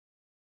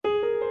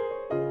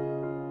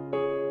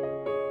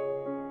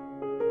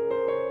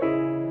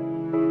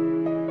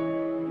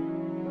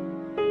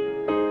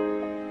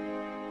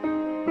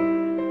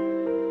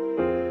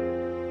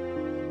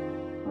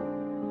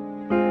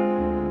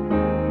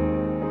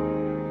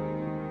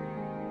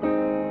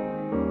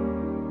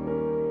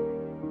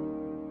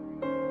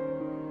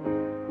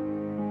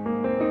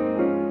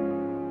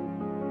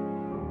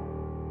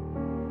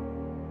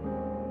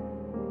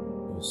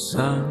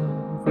Son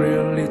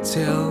really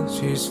tells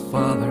his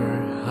father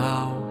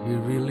how he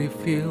really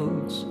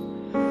feels.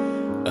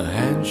 A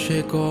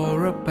handshake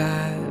or a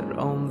pat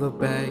on the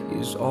back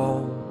is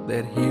all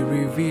that he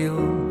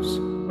reveals.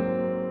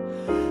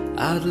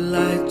 I'd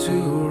like to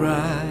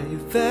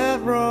right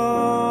that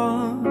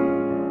wrong,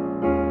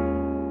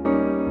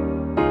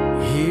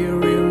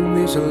 hearing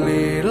this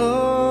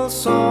little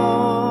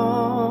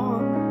song.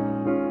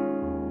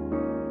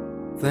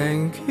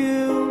 Thank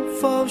you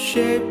for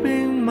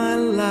shaping my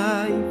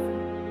life.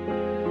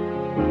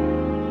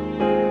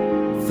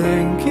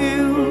 Thank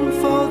you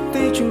for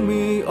teaching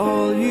me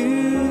all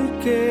you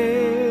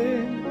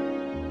can.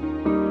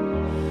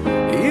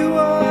 You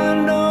are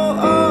no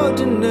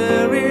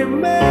ordinary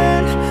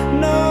man.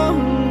 No,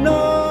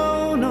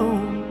 no, no.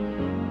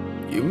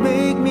 You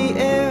make me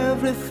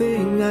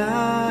everything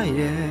I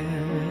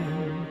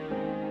am.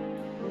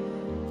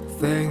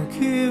 Thank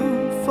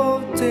you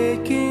for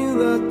taking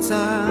the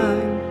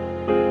time.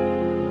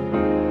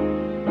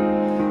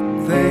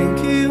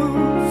 Thank you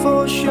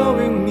for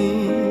showing me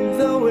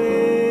the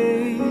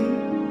way.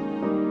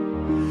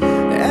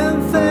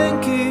 And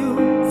thank you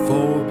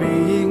for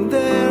being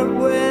there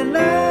when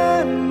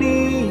I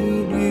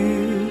need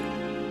you.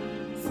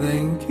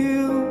 Thank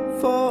you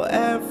for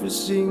every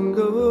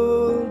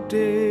single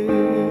day.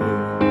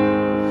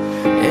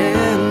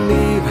 And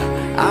if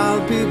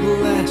I'll be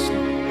blessed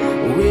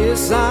with a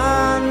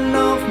son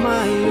of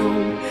my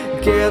own,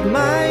 get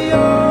my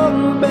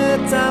own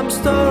bedtime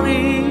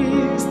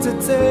stories to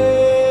tell.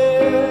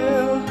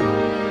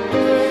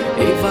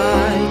 If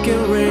I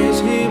can raise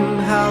him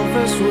half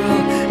as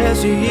well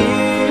as he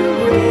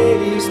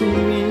raised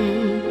me,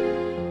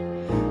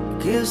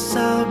 guess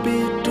I'll be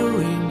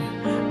doing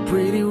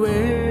pretty well.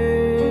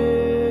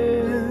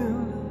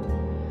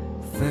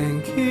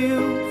 Thank you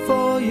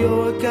for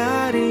your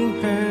guiding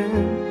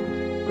hand.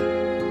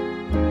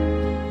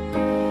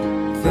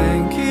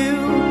 Thank you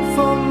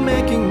for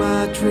making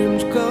my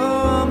dreams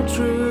come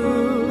true.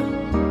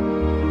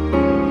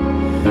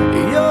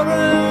 You're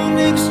an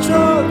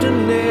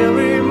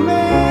extraordinary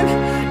man,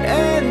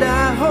 and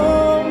I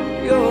hope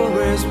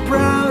you're as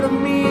proud of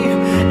me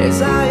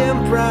as I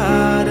am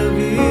proud of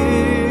you.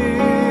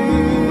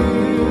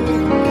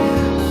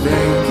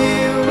 Thank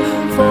you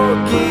for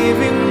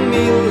giving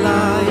me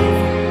life.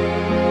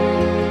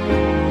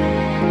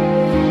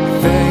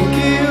 Thank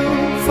you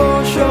for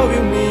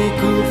showing me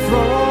good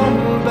from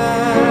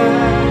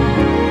bad.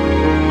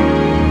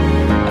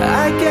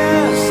 I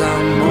guess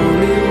I'm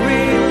only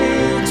really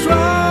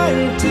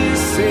trying to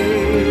say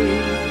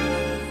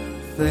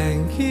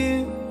thank you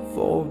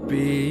for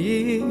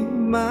being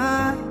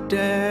my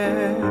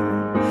dad.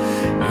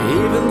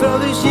 Even though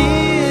the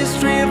years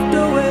drift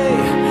away,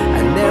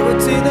 I never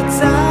take the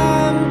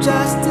time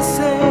just to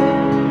say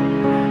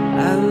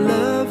I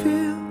love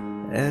you,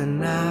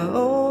 and I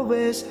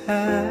always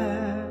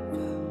have.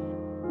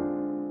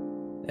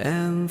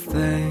 And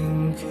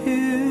thank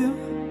you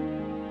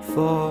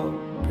for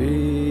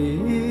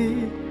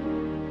being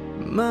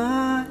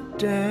my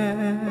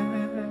dad.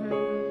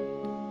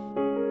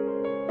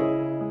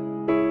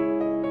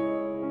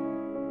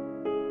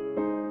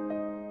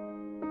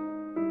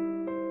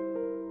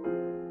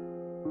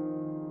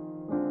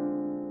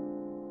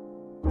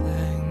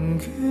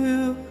 Thank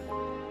you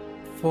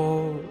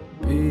for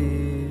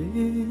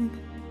being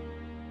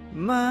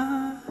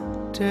my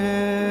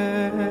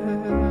dad.